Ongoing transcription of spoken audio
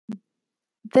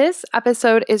This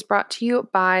episode is brought to you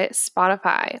by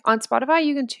Spotify. On Spotify,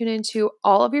 you can tune into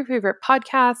all of your favorite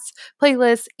podcasts,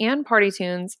 playlists, and party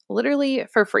tunes literally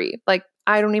for free. Like,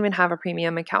 I don't even have a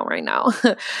premium account right now.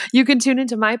 You can tune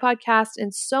into my podcast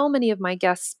and so many of my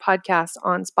guests' podcasts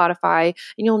on Spotify,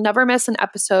 and you'll never miss an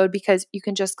episode because you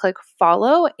can just click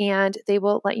follow and they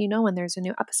will let you know when there's a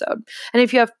new episode. And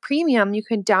if you have premium, you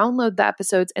can download the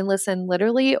episodes and listen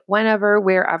literally whenever,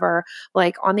 wherever,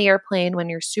 like on the airplane when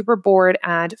you're super bored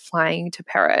and flying to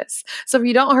Paris. So if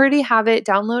you don't already have it,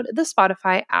 download the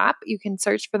Spotify app. You can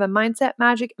search for the Mindset,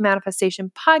 Magic,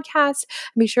 Manifestation podcast.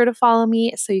 And be sure to follow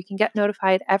me so you can get notified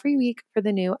every week for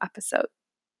the new episode.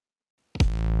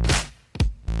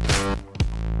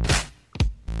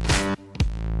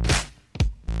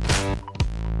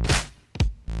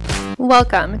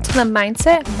 Welcome to the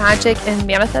Mindset, Magic, and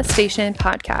Manifestation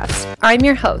podcast. I'm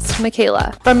your host,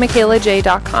 Michaela, from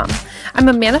MichaelaJ.com. I'm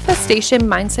a manifestation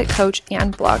mindset coach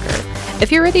and blogger.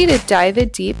 If you're ready to dive in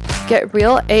deep, get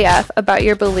real AF about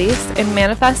your beliefs, and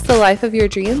manifest the life of your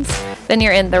dreams, then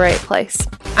you're in the right place.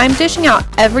 I'm dishing out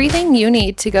everything you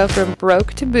need to go from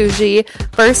broke to bougie,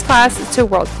 first class to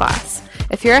world class.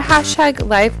 If your hashtag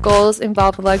life goals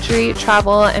involve luxury,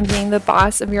 travel, and being the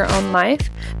boss of your own life,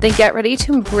 then get ready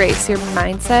to embrace your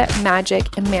mindset,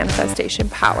 magic, and manifestation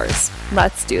powers.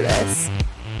 Let's do this.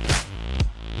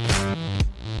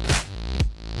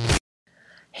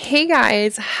 Hey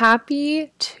guys,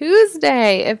 happy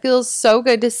Tuesday. It feels so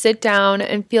good to sit down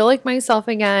and feel like myself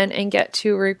again and get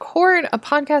to record a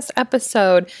podcast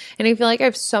episode. And I feel like I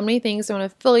have so many things I want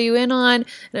to fill you in on.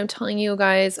 And I'm telling you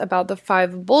guys about the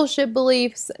 5 bullshit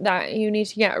beliefs that you need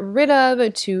to get rid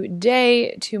of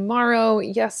today, tomorrow,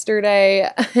 yesterday.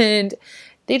 And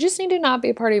they just need to not be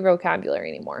a part of your vocabulary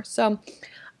anymore. So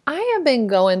I have been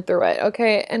going through it,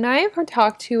 okay? And I have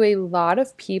talked to a lot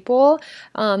of people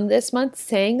this month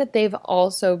saying that they've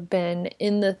also been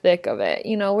in the thick of it.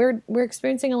 You know, we're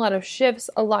experiencing a lot of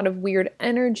shifts, a lot of weird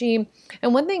energy.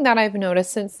 And one thing that I've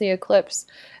noticed since the eclipse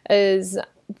is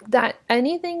that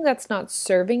anything that's not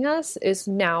serving us is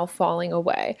now falling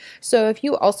away. So if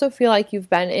you also feel like you've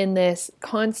been in this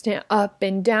constant up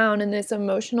and down and this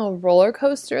emotional roller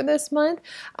coaster this month,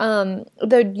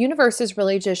 the universe is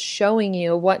really just showing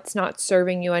you what's not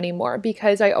serving you anymore.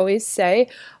 Because I always say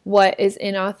what is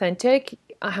inauthentic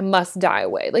must die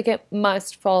away. Like, it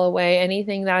must fall away.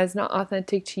 Anything that is not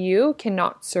authentic to you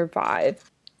cannot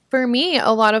survive. For me,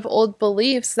 a lot of old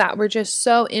beliefs that were just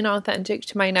so inauthentic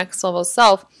to my next level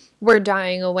self were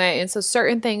dying away. And so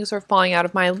certain things were falling out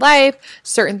of my life.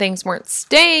 Certain things weren't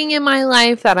staying in my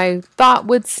life that I thought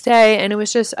would stay. And it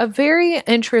was just a very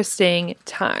interesting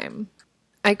time.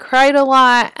 I cried a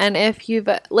lot, and if you've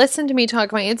listened to me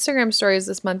talk my Instagram stories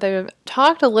this month, I've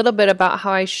talked a little bit about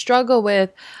how I struggle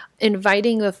with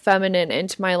inviting the feminine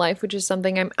into my life, which is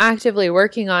something I'm actively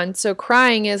working on. So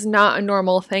crying is not a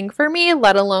normal thing for me,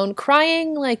 let alone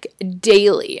crying like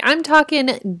daily. I'm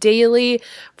talking daily.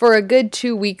 For a good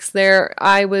 2 weeks there,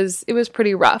 it was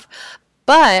pretty rough.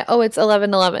 But, it's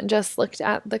 11:11, just looked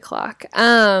at the clock.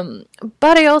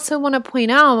 But I also want to point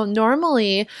out,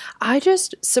 normally, I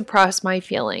just suppress my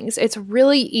feelings. It's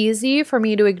really easy for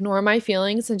me to ignore my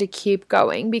feelings and to keep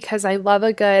going because I love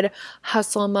a good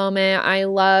hustle moment. I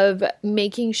love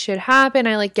making shit happen.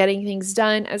 I like getting things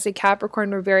done. As a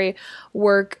Capricorn, we're very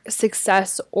work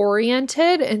success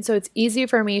oriented. And so it's easy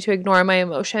for me to ignore my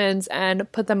emotions and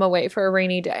put them away for a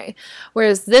rainy day.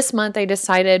 Whereas this month, I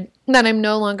decided that I'm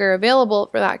no longer available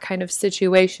for that kind of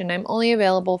situation. I'm only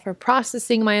available for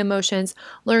processing my emotions,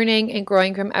 learning, and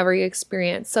growing from every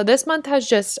experience. So this month has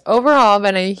just overall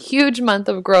been a huge month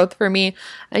of growth for me,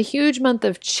 a huge month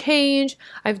of change.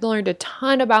 I've learned a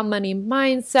ton about money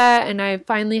mindset, and I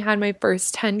finally had my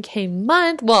first 10K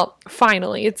month. Well,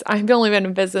 finally, I've only been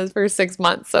in business for 6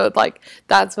 months, so it's like,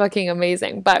 that's fucking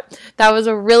amazing. But that was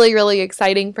a really, really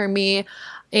exciting for me.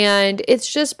 And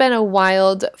it's just been a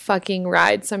wild fucking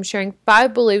ride. So I'm sharing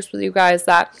 5 beliefs with you guys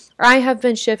that I have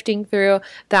been shifting through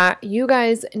that you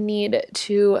guys need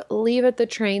to leave at the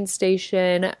train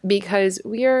station because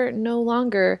we are no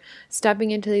longer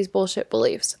stepping into these bullshit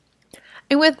beliefs.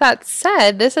 And with that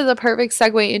said, this is a perfect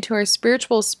segue into our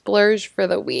spiritual splurge for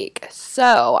the week.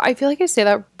 So I feel like I say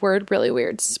that word really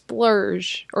weird.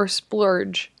 Splurge or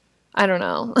splurge. I don't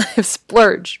know.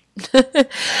 Splurge.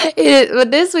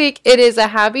 But this week it is A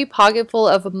Happy Pocketful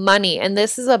of Money, and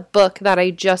this is a book that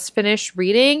I just finished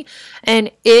reading,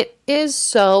 and it is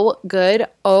so good.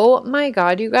 Oh my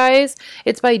God, you guys.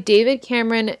 It's by David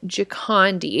Cameron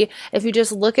Gikondi. If you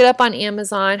just look it up on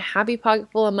Amazon, Happy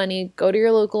Pocketful of Money, go to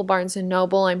your local Barnes &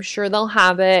 Noble. I'm sure they'll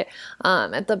have it.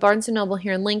 At the Barnes & Noble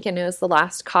here in Lincoln, it was the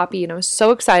last copy, and I was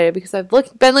so excited because I've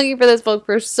been looking for this book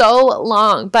for so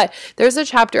long. But there's a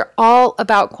chapter all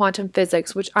about quantum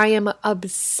physics, which I am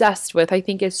obsessed with. I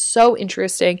think is so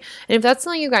interesting. And if that's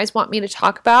something you guys want me to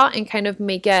talk about and kind of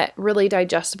make it really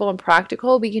digestible and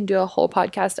practical, we can do a whole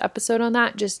podcast episode on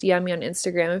that. Just DM me on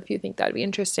Instagram if you think that'd be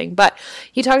interesting. But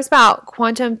he talks about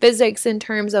quantum physics in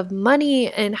terms of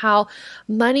money and how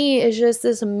money is just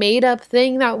this made up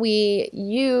thing that we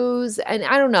use. And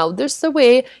I don't know, there's the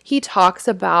way he talks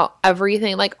about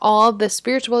everything, like all of the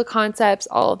spiritual concepts,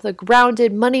 all of the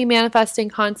grounded money manifesting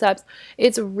concepts.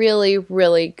 It's really,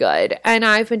 really good. And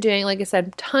I've been doing, like I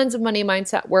said, tons of money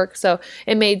mindset work. So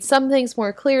it made some things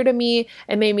more clear to me.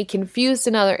 It made me confused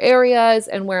in other areas,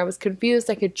 and where I was confused,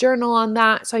 I could journal on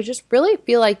that. So I just really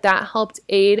feel like that helped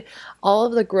aid all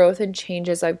of the growth and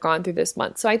changes I've gone through this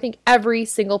month. So I think every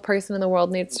single person in the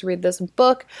world needs to read this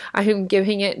book. I am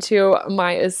giving it to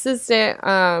my assistant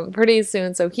pretty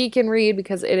soon so he can read,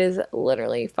 because it is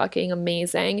literally fucking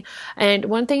amazing. And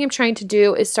one thing I'm trying to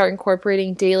do is start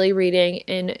incorporating daily reading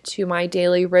into my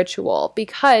daily ritual,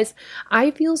 because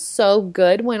I feel so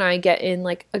good when I get in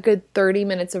like a good 30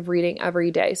 minutes of reading every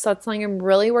day. So that's something I'm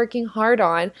really working hard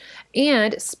on.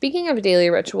 And speaking of daily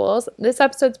rituals, this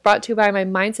episode's brought to you by my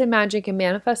Mindset, Magic, and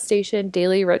Manifestation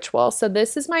Daily Ritual. So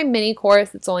this is my mini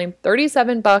course. It's only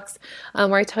 $37,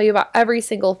 where I tell you about every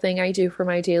single thing I do for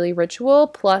my daily ritual,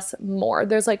 plus more.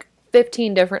 There's like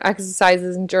 15 different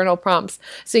exercises and journal prompts,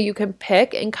 so you can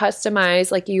pick and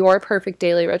customize like your perfect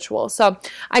daily ritual. So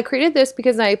I created this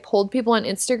because I polled people on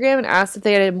Instagram and asked if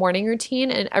they had a morning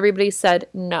routine, and everybody said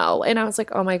no. And I was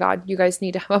like, oh my God, you guys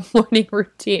need to have a morning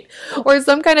routine or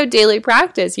some kind of daily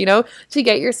practice, to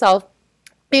get yourself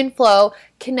in flow,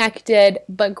 connected,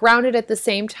 but grounded at the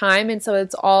same time. And so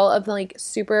it's all of the like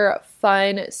super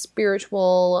fun,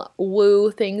 spiritual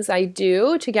woo things I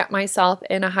do to get myself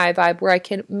in a high vibe where I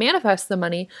can manifest the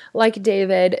money like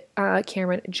David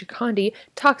Cameron Gikondi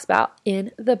talks about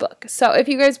in the book. So if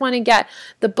you guys want to get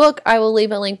the book, I will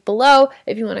leave a link below.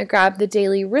 If you want to grab the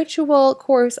daily ritual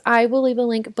course, I will leave a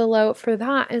link below for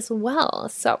that as well.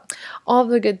 So all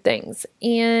the good things.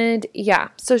 And yeah,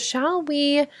 so shall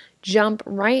we jump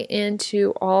right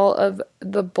into all of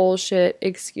the bullshit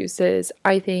excuses?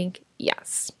 I think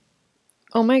yes.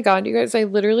 Oh my God, you guys, I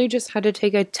literally just had to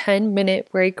take a 10-minute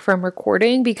break from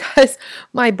recording because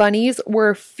my bunnies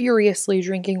were furiously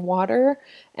drinking water,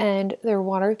 and their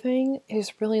water thing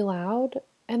is really loud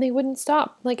and they wouldn't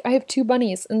stop. Like, I have 2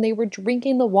 bunnies and they were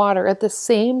drinking the water at the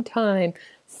same time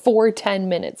for 10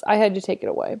 minutes. I had to take it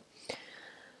away.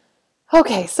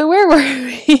 Okay, so where were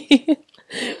we?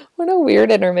 What a weird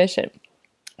intermission.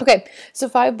 Okay, so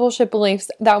 5 bullshit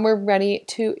beliefs that we're ready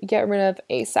to get rid of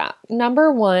ASAP.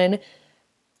 Number 1,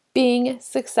 being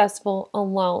successful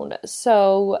alone.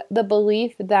 So the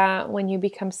belief that when you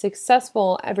become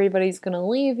successful, everybody's going to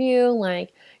leave you,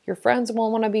 like your friends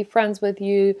won't want to be friends with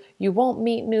you, you won't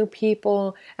meet new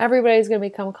people, everybody's going to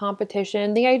become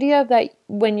competition. The idea that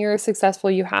when you're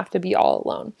successful, you have to be all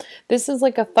alone. This is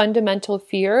like a fundamental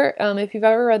fear. If you've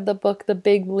ever read the book, The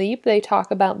Big Leap, they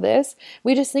talk about this.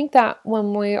 We just think that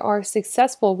when we are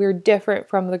successful, we're different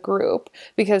from the group,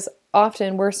 because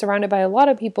often we're surrounded by a lot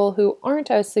of people who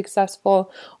aren't as successful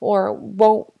or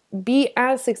won't be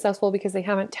as successful because they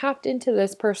haven't tapped into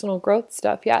this personal growth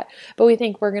stuff yet. But we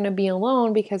think we're going to be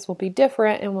alone because we'll be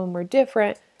different. And when we're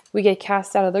different, we get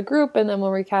cast out of the group. And then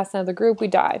when we're cast out of the group, we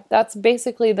die. That's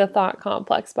basically the thought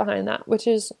complex behind that, which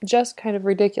is just kind of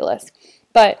ridiculous.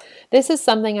 But this is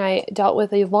something I dealt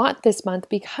with a lot this month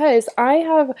because I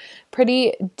have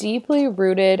pretty deeply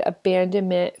rooted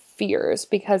abandonment fears,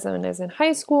 because when I was in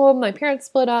high school, my parents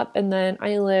split up and then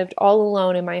I lived all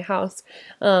alone in my house.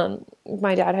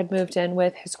 My dad had moved in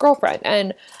with his girlfriend.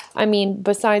 And I mean,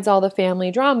 besides all the family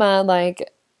drama,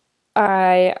 like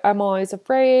I'm always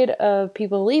afraid of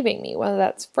people leaving me, whether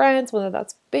that's friends, whether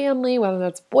that's family, whether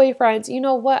that's boyfriends,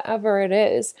 whatever it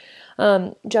is,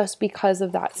 just because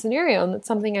of that scenario. And that's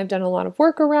something I've done a lot of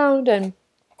work around. And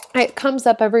it comes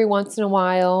up every once in a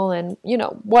while and,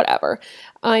 whatever.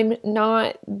 I'm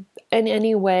not in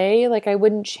any way, like I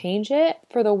wouldn't change it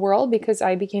for the world because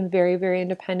I became very, very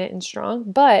independent and strong,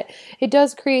 but it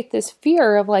does create this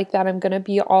fear of like that I'm going to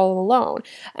be all alone.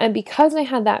 And because I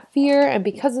had that fear and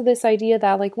because of this idea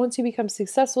that like once you become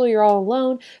successful, you're all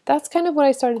alone, that's kind of what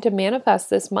I started to manifest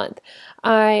this month.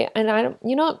 I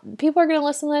don't, people are going to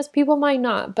listen to this, people might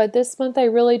not, but this month I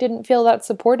really didn't feel that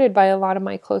supported by a lot of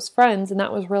my close friends, and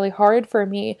that was really hard for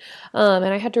me. And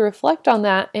I had to reflect on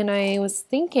that, and I was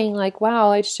thinking like,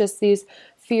 wow, it's just these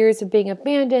fears of being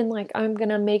abandoned, like I'm going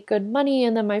to make good money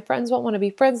and then my friends won't want to be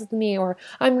friends with me, or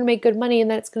I'm going to make good money and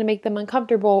then it's going to make them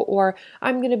uncomfortable, or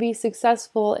I'm going to be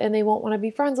successful and they won't want to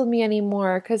be friends with me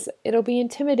anymore because it'll be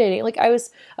intimidating. Like I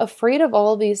was afraid of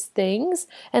all these things,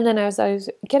 and then as I was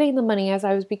getting the money, as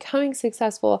I was becoming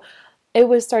successful, it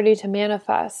was starting to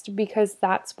manifest because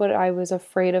that's what I was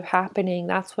afraid of happening.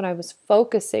 That's what I was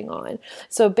focusing on.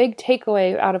 So a big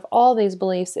takeaway out of all these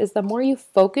beliefs is the more you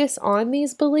focus on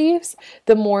these beliefs,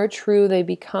 the more true they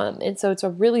become. And so it's a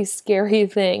really scary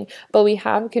thing, but we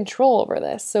have control over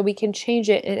this. So we can change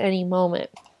it at any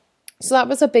moment. So that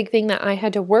was a big thing that I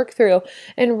had to work through,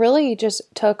 and really just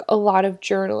took a lot of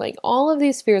journaling. All of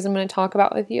these fears I'm going to talk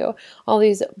about with you, all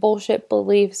these bullshit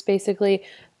beliefs, basically,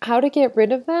 how to get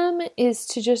rid of them is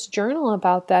to just journal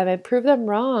about them and prove them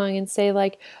wrong and say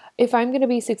like, if I'm going to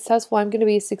be successful, I'm going to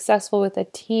be successful with a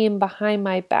team behind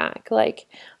my back. Like,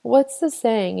 what's the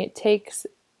saying? It takes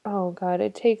a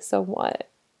what?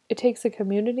 It takes a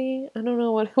community? I don't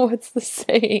know what's the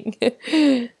saying.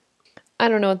 I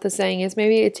don't know what the saying is.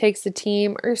 Maybe it takes a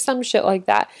team or some shit like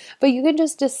that. But you can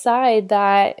just decide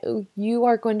that you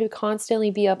are going to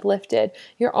constantly be uplifted.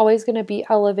 You're always going to be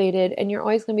elevated, and you're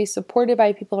always going to be supported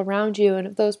by people around you. And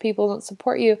if those people don't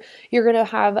support you, you're going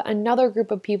to have another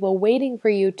group of people waiting for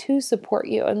you to support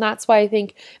you. And that's why I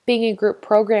think being in group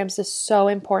programs is so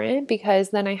important,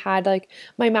 because then I had like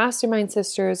my mastermind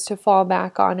sisters to fall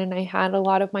back on, and I had a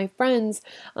lot of my friends,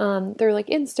 they're like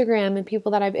Instagram and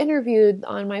people that I've interviewed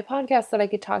on my podcast that I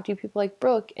could talk to, people like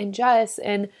Brooke and Jess,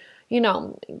 and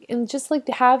and just like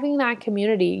having that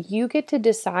community. You get to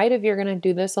decide if you're going to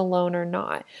do this alone or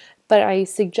not. But I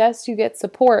suggest you get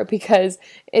support because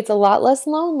it's a lot less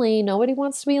lonely. Nobody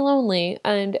wants to be lonely.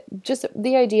 And just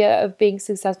the idea of being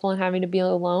successful and having to be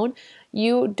alone,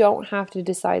 you don't have to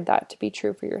decide that to be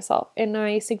true for yourself. And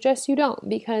I suggest you don't,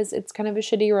 because it's kind of a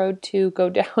shitty road to go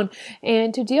down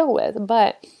and to deal with.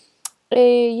 But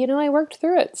I worked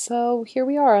through it. So here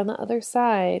we are on the other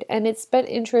side. And it's been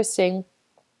interesting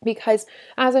because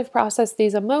as I've processed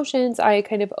these emotions, I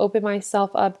kind of open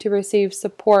myself up to receive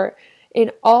support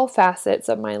in all facets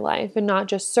of my life and not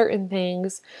just certain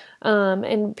things.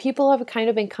 And people have kind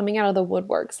of been coming out of the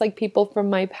woodworks, like people from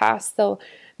my past, they'll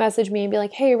message me and be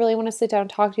like, hey, I really want to sit down and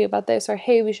talk to you about this, or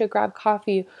hey, we should grab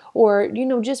coffee, or,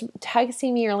 just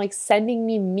texting me or like sending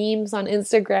me memes on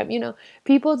Instagram,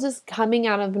 people just coming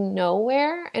out of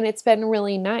nowhere. And it's been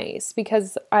really nice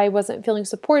because I wasn't feeling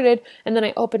supported. And then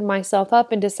I opened myself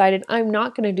up and decided I'm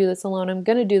not going to do this alone. I'm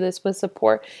going to do this with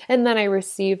support. And then I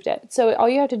received it. So all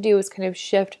you have to do is kind of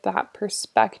shift that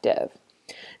perspective.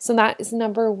 So that is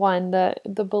number one,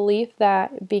 the belief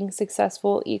that being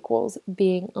successful equals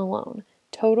being alone.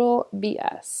 Total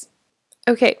BS.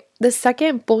 Okay, the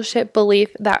second bullshit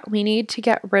belief that we need to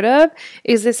get rid of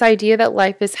is this idea that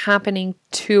life is happening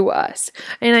to us.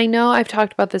 And I know I've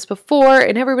talked about this before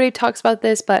and everybody talks about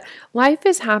this, but life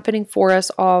is happening for us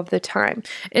all the time.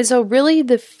 And so really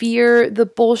the fear, the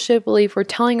bullshit belief we're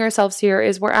telling ourselves here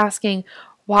is we're asking,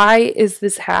 why is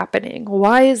this happening?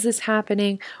 Why is this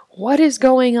happening? What is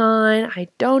going on? I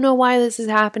don't know why this is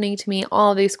happening to me.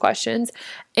 All these questions.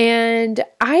 And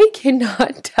I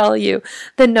cannot tell you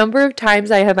the number of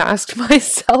times I have asked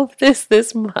myself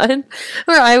this month,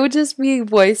 where I would just be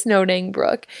voice noting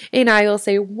Brooke and I will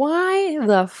say, why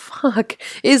the fuck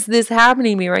is this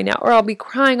happening to me right now? Or I'll be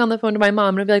crying on the phone to my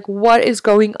mom and I'll be like, what is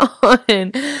going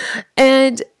on?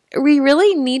 And we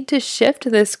really need to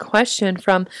shift this question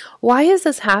from why is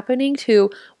this happening to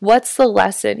what's the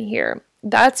lesson here?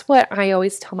 That's what I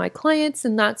always tell my clients,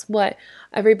 and that's what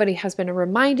everybody has been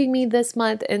reminding me this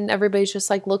month, and everybody's just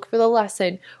like, look for the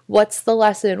lesson. What's the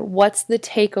lesson? What's the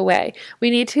takeaway? We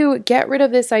need to get rid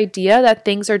of this idea that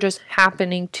things are just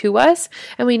happening to us,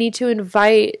 and we need to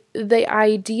invite the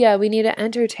idea, we need to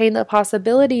entertain the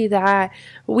possibility that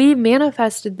we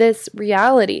manifested this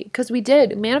reality, because we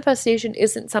did. Manifestation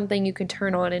isn't something you can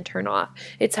turn on and turn off.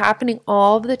 It's happening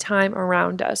all the time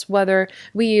around us, whether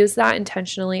we use that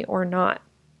intentionally or not.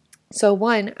 So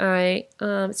one, I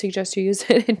suggest you use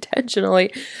it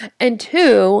intentionally. And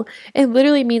two, it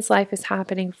literally means life is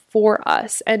happening for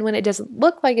us. And when it doesn't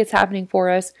look like it's happening for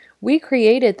us, we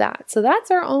created that. So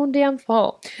that's our own damn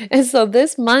fault. And so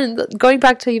this month, going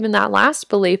back to even that last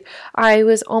belief, I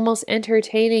was almost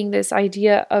entertaining this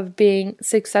idea of being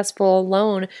successful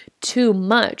alone too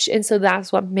much. And so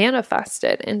that's what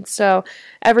manifested. And so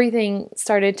everything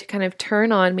started to kind of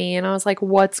turn on me. And I was like,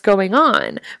 what's going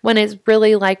on? When it's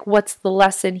really like, what's the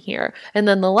lesson here? And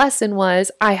then the lesson was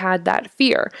I had that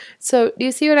fear. So do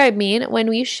you see what I mean? When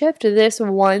we shift this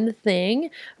one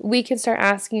thing, we can start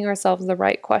asking ourselves the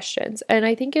right questions. And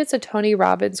I think it's a Tony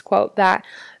Robbins quote that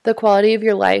the quality of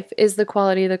your life is the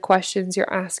quality of the questions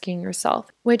you're asking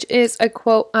yourself, which is a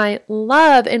quote I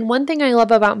love. And one thing I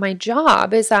love about my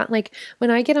job is that, like,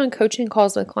 when I get on coaching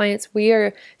calls with clients, we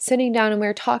are sitting down and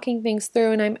we're talking things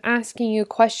through, and I'm asking you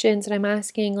questions, and I'm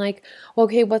asking, like,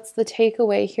 okay, what's the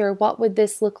takeaway here? What would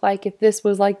this look like if this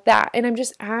was like that? And I'm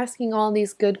just asking all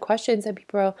these good questions, and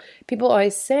people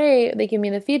always say, they give me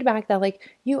the feedback that, like,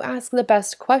 you ask the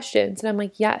best questions. And I'm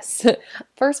like, yes.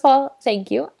 First of all,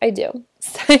 thank you. I do.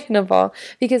 Second of all,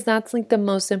 because that's like the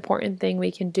most important thing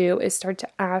we can do is start to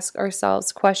ask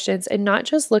ourselves questions and not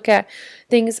just look at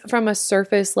things from a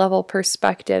surface level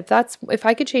perspective. That's, if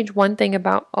I could change one thing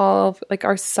about all of like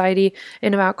our society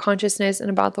and about consciousness and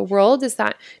about the world, is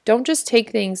that don't just take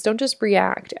things, don't just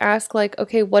react. Ask like,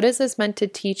 okay, what is this meant to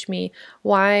teach me?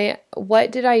 Why,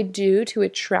 what did I do to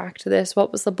attract this?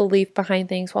 What was the belief behind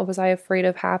things? What was I afraid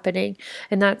of happening?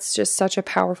 And that's just such a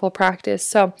powerful practice.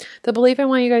 So the belief I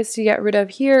want you guys to get rid of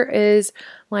here is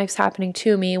life's happening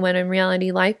to me, when in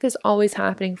reality life is always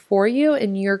happening for you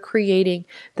and you're creating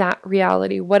that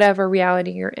reality, whatever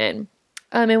reality you're in.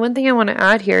 And one thing I want to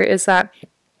add here is that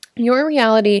your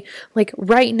reality, like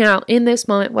right now in this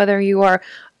moment, whether you are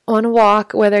on a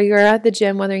walk, whether you're at the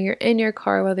gym, whether you're in your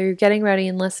car, whether you're getting ready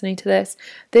and listening to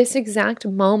this exact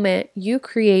moment you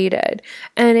created.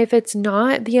 And if it's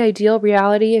not the ideal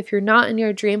reality, if you're not in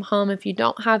your dream home, if you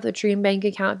don't have the dream bank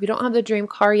account, if you don't have the dream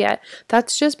car yet,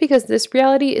 that's just because this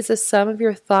reality is a sum of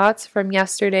your thoughts from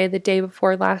yesterday, the day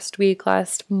before, last week,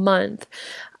 last month.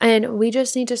 And we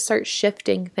just need to start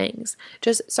shifting things.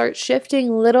 Just start shifting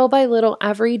little by little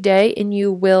every day and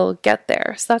you will get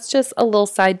there. So that's just a little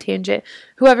side tangent.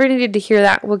 Whoever needed to hear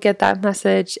that will get that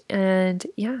message. And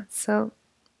yeah, so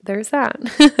there's that.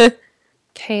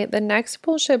 Okay, the next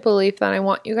bullshit belief that I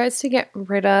want you guys to get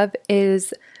rid of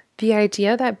is the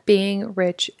idea that being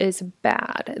rich is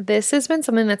bad. This has been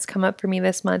something that's come up for me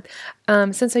this month.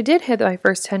 Since I did hit my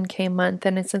first 10K month,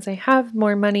 and since I have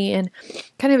more money and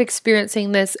kind of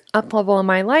experiencing this up level in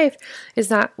my life, is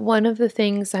that one of the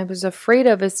things I was afraid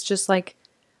of is just like,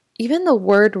 even the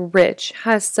word rich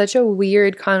has such a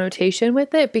weird connotation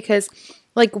with it, because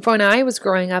like when I was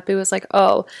growing up, it was like,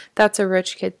 oh, that's a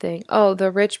rich kid thing. Oh,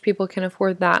 the rich people can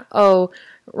afford that. Oh,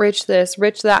 rich this,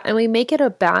 rich that. And we make it a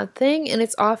bad thing. And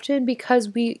it's often because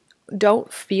we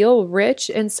don't feel rich.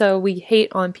 And so we hate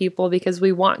on people because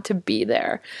we want to be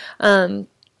there.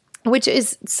 Which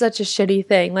is such a shitty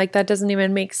thing. Like, that doesn't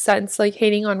even make sense. Like,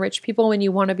 hating on rich people when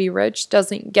you want to be rich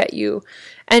doesn't get you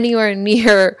anywhere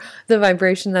near the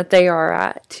vibration that they are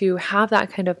at to have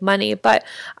that kind of money. But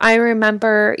I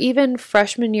remember even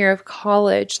freshman year of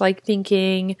college, like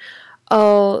thinking,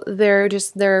 oh, they're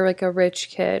like a rich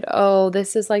kid. Oh,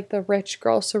 this is like the rich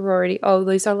girl sorority. Oh,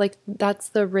 these are like, that's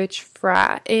the rich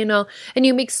frat, and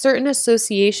you make certain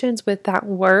associations with that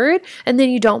word, and then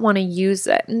you don't want to use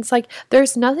it. And it's like,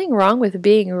 there's nothing wrong with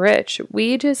being rich.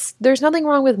 There's nothing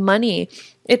wrong with money.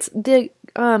 It's the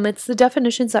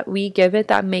definitions that we give it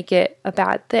that make it a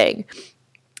bad thing.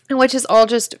 Which is all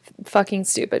just fucking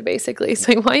stupid, basically.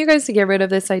 So I want you guys to get rid of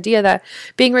this idea that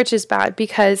being rich is bad,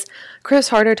 because Chris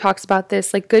Harder talks about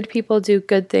this, like, good people do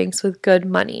good things with good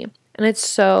money. And it's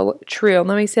so true.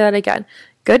 Let me say that again.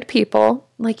 Good people,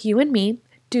 like you and me,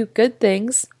 do good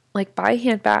things, like buy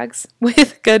handbags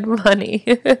with good money,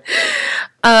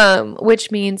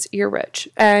 which means you're rich.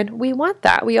 And we want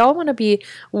that. We all want to be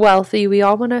wealthy. We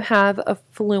all want to have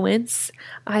affluence.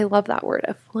 I love that word,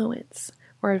 affluence.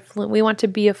 We want to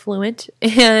be affluent,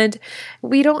 and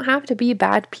we don't have to be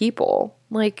bad people.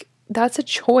 Like, that's a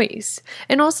choice.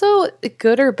 And also,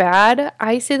 good or bad,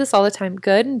 I say this all the time,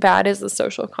 good and bad is the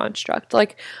social construct.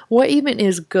 Like, what even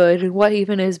is good and what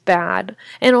even is bad?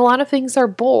 And a lot of things are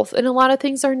both, and a lot of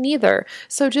things are neither.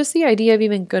 So just the idea of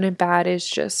even good and bad is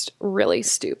just really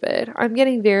stupid. I'm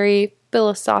getting very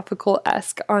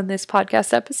philosophical-esque on this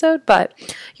podcast episode, but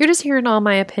you're just hearing all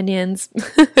my opinions.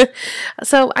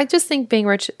 So I just think being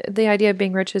rich, the idea of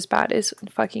being rich is bad is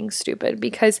fucking stupid,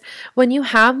 because when you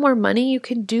have more money, you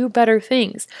can do better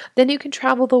things. Then you can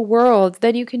travel the world.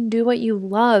 Then you can do what you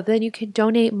love. Then you can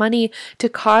donate money to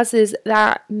causes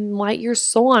that light your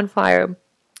soul on fire.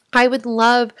 I would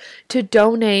love to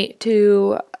donate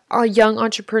to young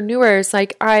entrepreneurs.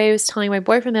 Like I was telling my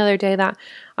boyfriend the other day that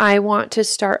I want to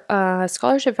start a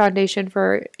scholarship foundation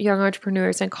for young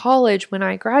entrepreneurs in college when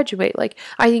I graduate. Like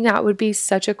I think that would be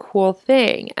such a cool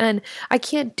thing. And I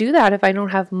can't do that if I don't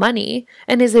have money.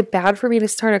 And is it bad for me to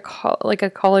start a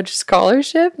college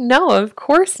scholarship? No, of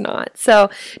course not. So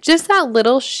just that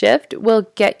little shift will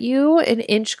get you an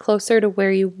inch closer to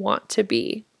where you want to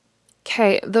be.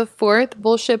 Okay, the fourth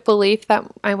bullshit belief that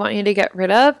I want you to get rid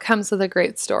of comes with a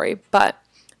great story, but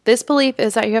this belief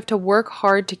is that you have to work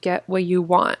hard to get what you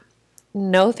want.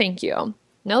 No, thank you.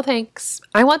 No, thanks.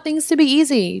 I want things to be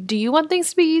easy. Do you want things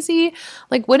to be easy?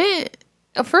 Like,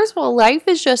 first of all, life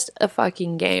is just a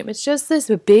fucking game. It's just this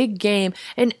big game,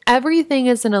 and everything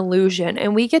is an illusion,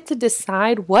 and we get to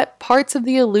decide what parts of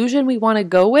the illusion we want to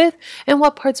go with and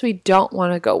what parts we don't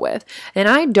want to go with. And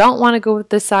I don't want to go with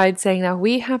the side saying that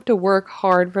we have to work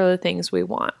hard for the things we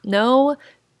want. No,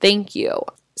 thank you.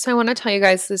 So I want to tell you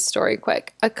guys this story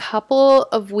quick. A couple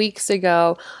of weeks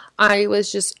ago, I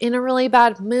was just in a really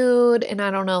bad mood, and I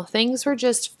don't know, things were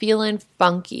just feeling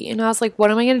funky. And I was like,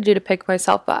 what am I going to do to pick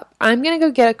myself up? I'm going to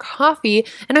go get a coffee,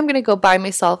 and I'm going to go buy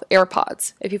myself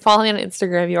AirPods. If you follow me on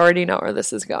Instagram, you already know where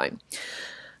this is going.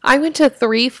 I went to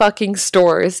 3 fucking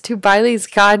stores to buy these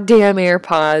goddamn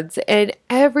AirPods, and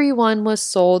everyone was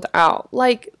sold out.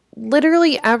 Like,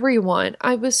 literally everyone.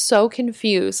 I was so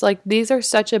confused. Like, these are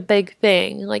such a big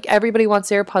thing. Like, everybody wants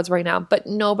AirPods right now, but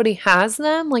nobody has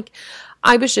them. Like,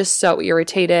 I was just so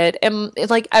irritated, and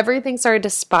like everything started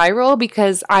to spiral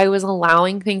because I was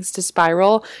allowing things to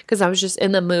spiral because I was just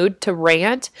in the mood to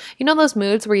rant. You know those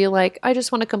moods where you're like, I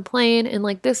just want to complain, and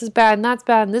like this is bad and that's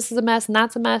bad and this is a mess and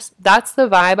that's a mess. That's the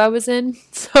vibe I was in.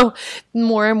 So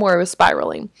more and more was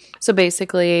spiraling. So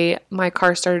basically my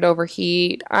car started to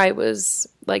overheat. I was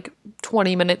like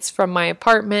 20 minutes from my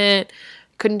apartment.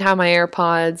 Couldn't have my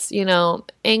AirPods,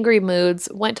 angry moods,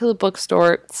 went to the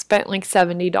bookstore, spent like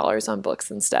 $70 on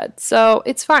books instead. So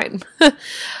it's fine.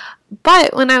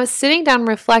 But when I was sitting down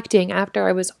reflecting after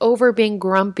I was over being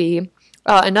grumpy,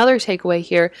 another takeaway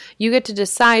here, you get to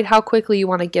decide how quickly you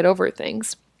want to get over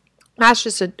things. That's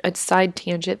just a side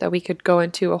tangent that we could go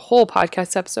into a whole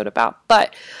podcast episode about.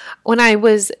 But when I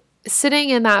was sitting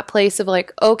in that place of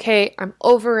like, okay, I'm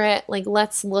over it. Like,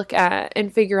 let's look at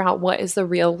and figure out what is the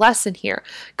real lesson here.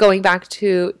 Going back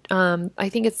to, I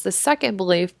think it's the second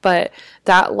belief, but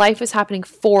that life is happening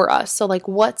for us. So like,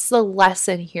 what's the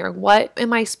lesson here? What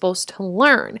am I supposed to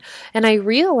learn? And I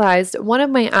realized one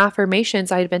of my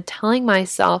affirmations I had been telling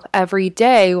myself every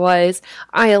day was,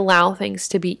 I allow things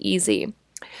to be easy.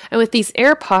 And with these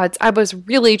AirPods, I was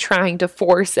really trying to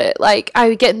force it. Like, I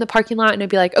would get in the parking lot and I'd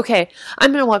be like, okay,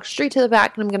 I'm going to walk straight to the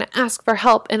back and I'm going to ask for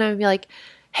help. And I'd be like,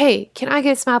 hey, can I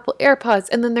get some Apple AirPods?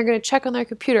 And then they're going to check on their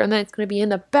computer and then it's going to be in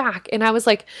the back. And I was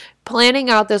like planning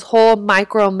out this whole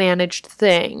micromanaged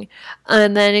thing.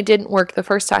 And then it didn't work the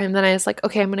first time. And then I was like,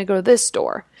 okay, I'm going to go to this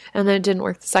store. And then it didn't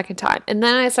work the second time. And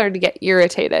then I started to get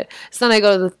irritated. So then I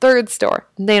go to the third store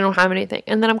and they don't have anything.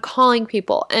 And then I'm calling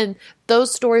people and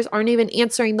those stores aren't even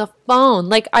answering the phone.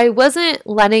 Like, I wasn't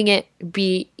letting it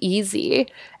be easy.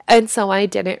 And so I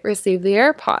didn't receive the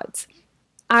AirPods.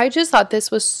 I just thought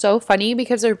this was so funny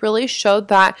because it really showed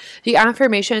that the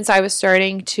affirmations I was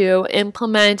starting to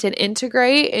implement and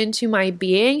integrate into my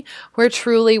being were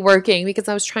truly working, because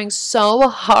I was trying so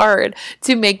hard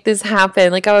to make this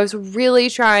happen. Like, I was really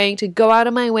trying to go out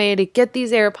of my way to get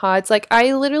these AirPods. Like,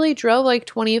 I literally drove like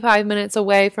 25 minutes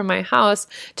away from my house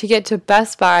to get to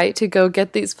Best Buy to go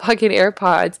get these fucking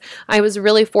AirPods. I was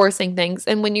really forcing things.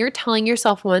 And when you're telling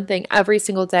yourself one thing every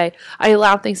single day, I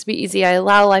allow things to be easy, I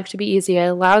allow life to be easy, I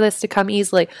allow this to come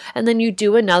easily, and then you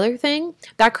do another thing,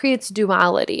 that creates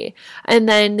duality. And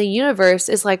then the universe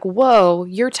is like, whoa,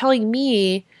 you're telling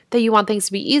me that you want things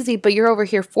to be easy, but you're over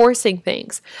here forcing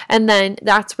things. And then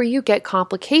that's where you get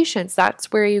complications.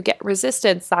 That's where you get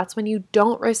resistance. That's when you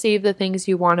don't receive the things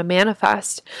you want to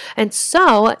manifest. And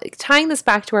so tying this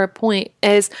back to our point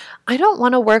is, I don't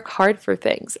want to work hard for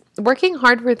things. Working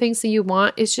hard for things that you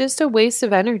want is just a waste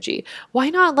of energy. Why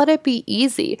not let it be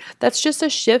easy? That's just a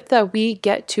shift that we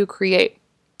get to create.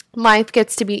 Life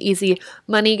gets to be easy.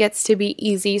 Money gets to be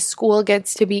easy. School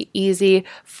gets to be easy.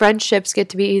 Friendships get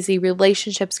to be easy.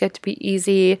 Relationships get to be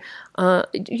easy.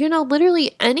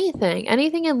 Literally anything.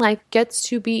 Anything in life gets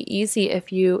to be easy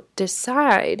if you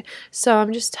decide. So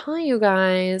I'm just telling you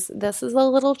guys, this is a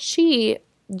little cheat.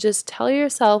 Just tell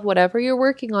yourself whatever you're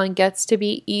working on gets to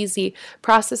be easy.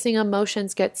 Processing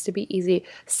emotions gets to be easy.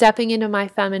 Stepping into my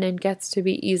feminine gets to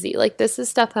be easy. Like, this is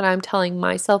stuff that I'm telling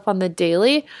myself on the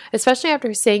daily, especially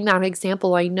after saying that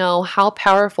example. I know how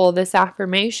powerful this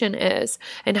affirmation is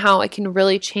and how it can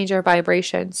really change our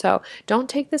vibration. So don't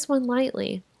take this one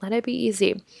lightly. Let it be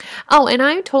easy. Oh, and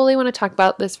I totally want to talk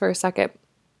about this for a second.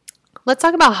 Let's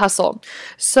talk about hustle.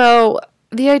 So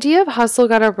the idea of hustle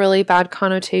got a really bad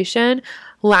connotation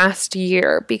last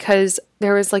year because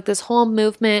there was like this whole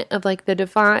movement of like the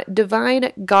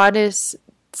divine goddess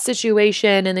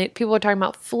situation, and people were talking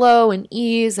about flow and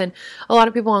ease, and a lot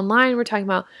of people online were talking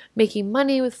about making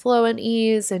money with flow and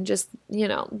ease, and just,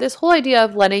 this whole idea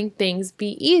of letting things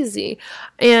be easy.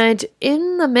 And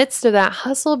in the midst of that,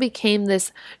 hustle became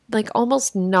this like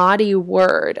almost naughty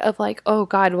word of like, oh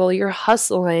God, well, you're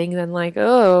hustling, then like,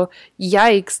 oh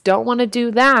yikes, don't want to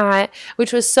do that,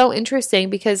 which was so interesting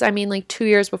because like 2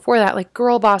 years before that, like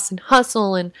girl boss and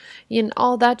hustle and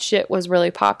all that shit was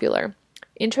really popular.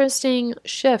 Interesting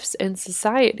shifts in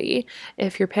society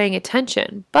if you're paying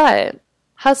attention. But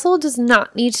hustle does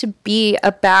not need to be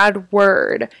a bad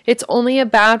word. It's only a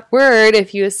bad word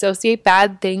if you associate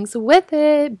bad things with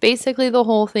it. Basically the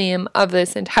whole theme of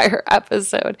this entire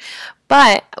episode.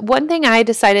 But one thing I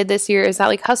decided this year is that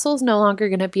like hustle is no longer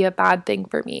going to be a bad thing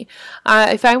for me.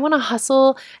 If I want to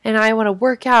hustle and I want to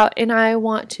work out and I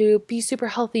want to be super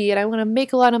healthy and I want to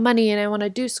make a lot of money and I want to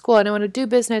do school and I want to do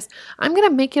business, I'm going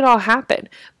to make it all happen.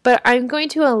 But I'm going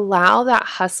to allow that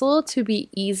hustle to be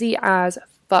easy as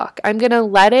fuck. I'm going to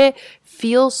let it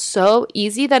feel so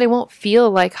easy that it won't feel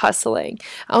like hustling.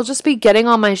 I'll just be getting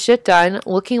all my shit done,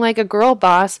 looking like a girl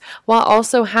boss while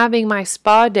also having my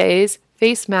spa days,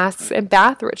 face masks, and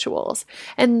bath rituals.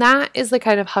 And that is the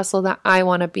kind of hustle that I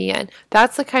want to be in.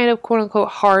 That's the kind of quote unquote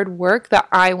hard work that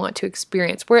I want to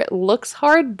experience, where it looks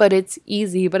hard, but it's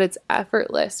easy, but it's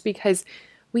effortless because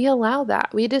we allow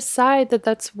that. We decide that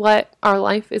that's what our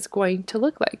life is going to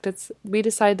look like. We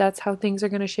decide that's how things are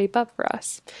going to shape up for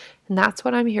us. And that's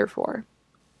what I'm here for.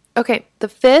 Okay, the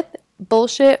fifth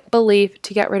bullshit belief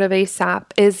to get rid of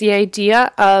ASAP is the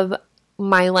idea of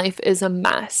my life is a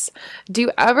mess. Do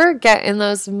you ever get in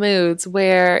those moods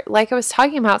where, like I was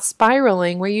talking about,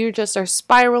 spiraling, where you just are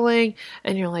spiraling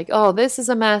and you're like, oh, this is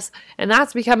a mess and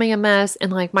that's becoming a mess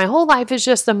and like my whole life is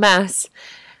just a mess?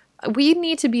 We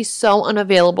need to be so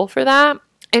unavailable for that.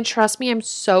 And trust me, I'm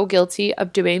so guilty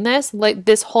of doing this. Like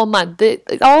this whole month,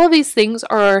 all of these things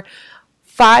are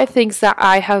 5 things that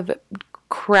I have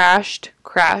clashed.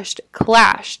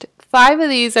 5 of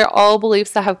these are all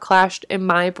beliefs that have clashed in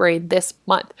my brain this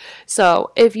month.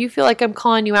 So if you feel like I'm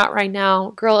calling you out right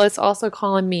now, girl, it's also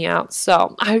calling me out.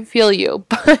 So I feel you,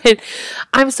 but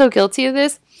I'm so guilty of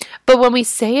this. But when we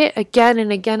say it again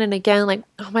and again and again, like,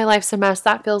 oh, my life's a mess,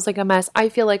 that feels like a mess, I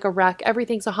feel like a wreck,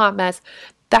 everything's a hot mess,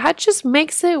 that just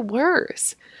makes it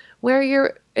worse.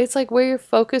 It's like where your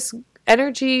focus,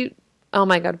 energy, oh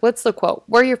my God, what's the quote?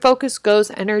 Where your focus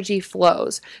goes, energy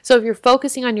flows. So if you're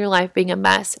focusing on your life being a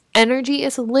mess, energy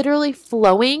is literally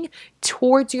flowing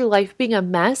towards your life being a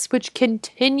mess, which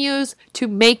continues to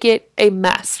make it a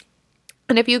mess.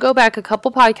 And if you go back a couple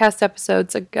podcast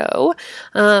episodes ago,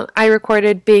 I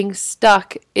recorded being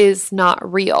stuck is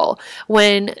not real.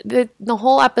 When the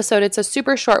whole episode, it's a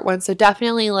super short one, so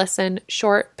definitely listen.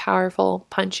 Short, powerful,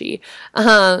 punchy.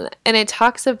 And it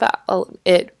talks about,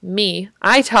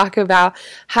 I talk about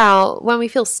how when we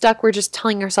feel stuck, we're just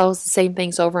telling ourselves the same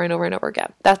things over and over and over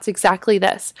again. That's exactly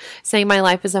this. Saying my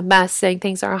life is a mess, saying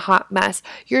things are a hot mess.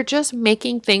 You're just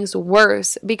making things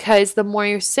worse because the more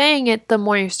you're saying it, the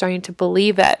more you're starting to believe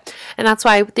it. And that's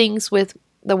why things with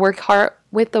the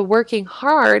working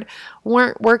hard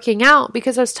weren't working out,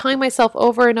 because I was telling myself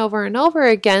over and over and over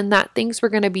again that things were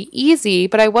going to be easy,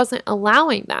 but I wasn't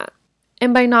allowing that.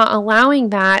 And by not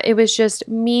allowing that, it was just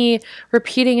me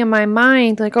repeating in my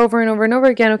mind, like over and over and over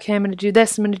again, okay, I'm going to do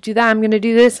this, I'm going to do that, I'm going to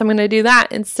do this, I'm going to do that,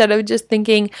 instead of just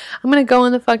thinking, I'm going to go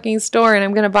in the fucking store and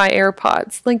I'm going to buy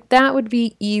AirPods. Like, that would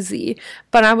be easy.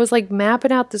 But I was like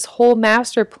mapping out this whole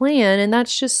master plan, and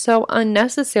that's just so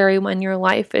unnecessary when your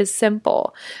life is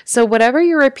simple. So whatever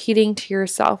you're repeating to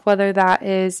yourself, whether that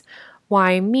is,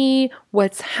 why me,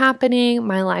 what's happening,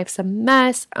 my life's a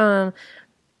mess,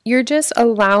 you're just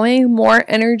allowing more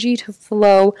energy to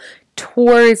flow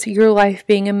towards your life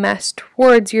being a mess,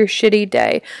 towards your shitty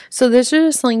day. So this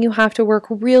is just something you have to work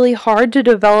really hard to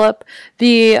develop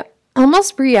the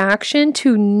almost reaction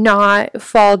to not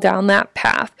fall down that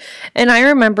path. And I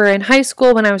remember in high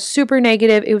school when I was super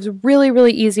negative, it was really,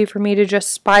 really easy for me to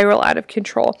just spiral out of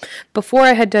control. Before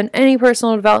I had done any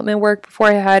personal development work, before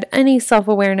I had any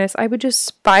self-awareness, I would just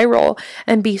spiral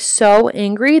and be so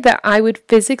angry that I would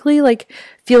physically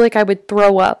feel like I would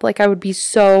throw up, like I would be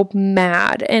so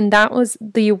mad. And that was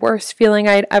the worst feeling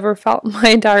I'd ever felt in my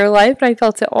entire life. And I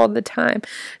felt it all the time.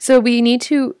 So we need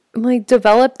to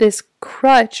develop this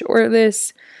crutch or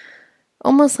this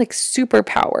almost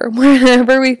superpower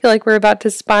whenever we feel like we're about to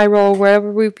spiral,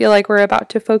 wherever we feel like we're about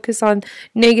to focus on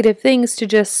negative things, to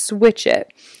just switch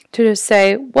it, to just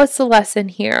say, what's the lesson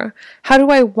here? How do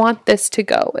I want this to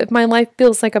go? If my life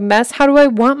feels like a mess, how do I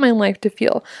want my life to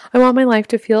feel? I want my life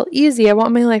to feel easy. I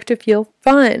want my life to feel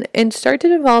fun. And start to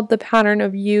develop the pattern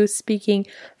of you speaking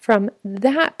from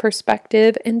that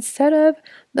perspective instead of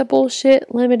the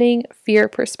bullshit, limiting, fear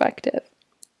perspective.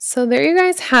 So there you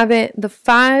guys have it, the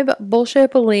 5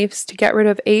 bullshit beliefs to get rid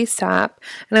of ASAP,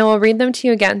 and I will read them to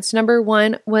you again. So number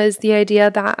 1 was the idea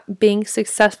that being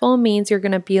successful means you're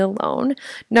going to be alone.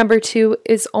 Number 2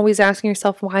 is always asking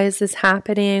yourself, why is this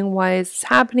happening? Why is this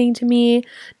happening to me?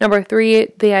 Number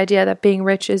 3, the idea that being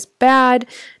rich is bad.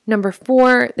 Number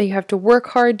 4, that you have to work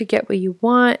hard to get what you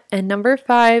want. And number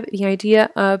 5, the idea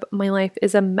of my life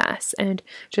is a mess, and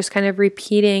just kind of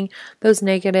repeating those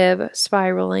negative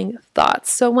spiraling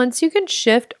thoughts. So once you can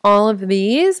shift all of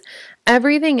these,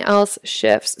 everything else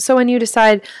shifts. So when you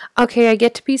decide, okay, I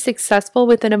get to be successful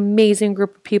with an amazing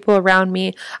group of people around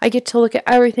me. I get to look at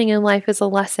everything in life as a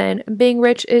lesson. Being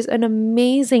rich is an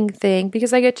amazing thing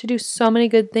because I get to do so many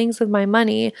good things with my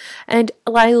money, and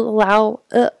I allow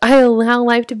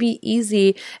life to be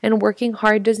easy, and working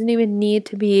hard doesn't even need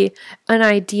to be an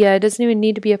idea. It doesn't even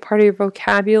need to be a part of your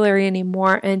vocabulary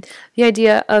anymore. And the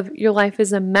idea of your life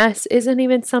is a mess isn't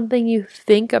even something you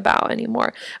think about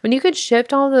anymore. When you could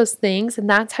shift all those things, and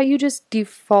that's how you just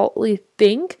defaultly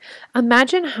think,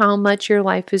 imagine how much your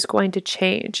life is going to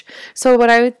change. So what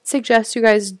I would suggest you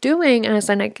guys doing as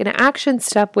an action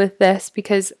step with this,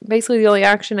 because basically the only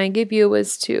action I give you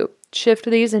was to shift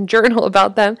these and journal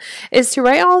about them, is to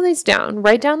write all these down.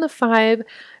 Write down the 5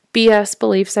 BS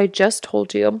beliefs I just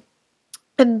told you.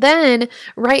 And then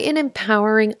write an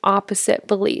empowering opposite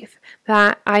belief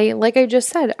that like I just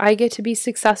said, I get to be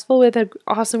successful with an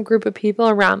awesome group of people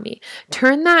around me.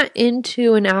 Turn that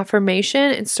into an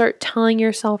affirmation and start telling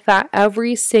yourself that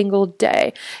every single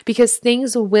day, because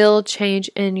things will change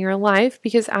in your life,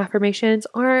 because affirmations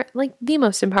are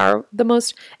the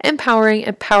most empowering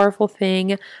and powerful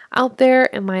thing out there,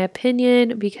 in my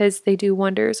opinion, because they do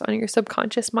wonders on your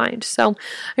subconscious mind. So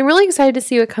I'm really excited to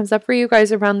see what comes up for you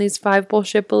guys around these 5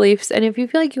 bullshit beliefs. And if you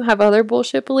feel like you have other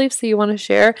bullshit beliefs that you want to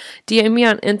share, DM me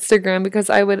on Instagram, because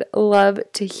I would love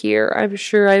to hear. I'm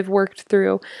sure I've worked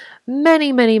through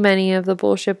many, many, many of the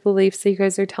bullshit beliefs that you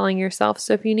guys are telling yourself.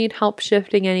 So if you need help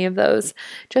shifting any of those,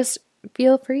 just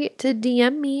feel free to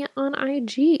DM me on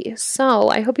IG. So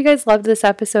I hope you guys loved this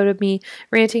episode of me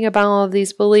ranting about all of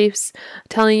these beliefs,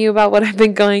 telling you about what I've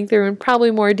been going through in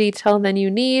probably more detail than you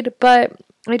need, but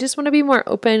I just want to be more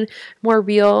open, more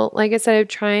real. Like I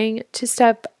said,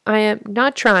 I am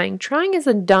not trying. Trying is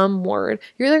a dumb word.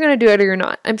 You're either going to do it or you're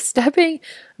not. I'm stepping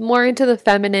more into the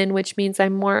feminine, which means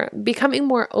I'm becoming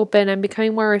more open. I'm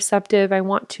becoming more receptive. I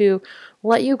want to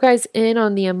let you guys in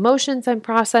on the emotions I'm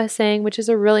processing, which is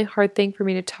a really hard thing for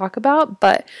me to talk about.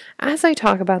 But as I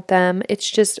talk about them, it's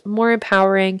just more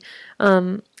empowering,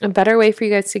 a better way for you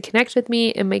guys to connect with me.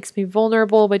 It makes me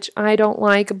vulnerable, which I don't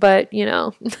like, but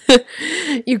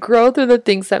you grow through the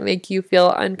things that make you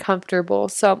feel uncomfortable.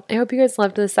 So I hope you guys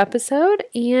loved this episode,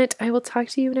 and I will talk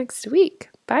to you next week.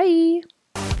 Bye.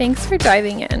 Thanks for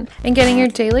diving in and getting your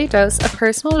daily dose of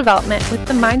personal development with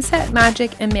the Mindset,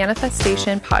 Magic, and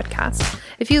Manifestation podcast.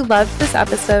 If you loved this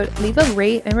episode, leave a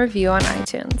rate and review on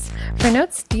iTunes. For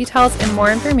notes, details, and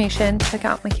more information, check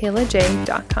out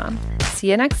michaelaj.com.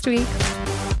 See you next week.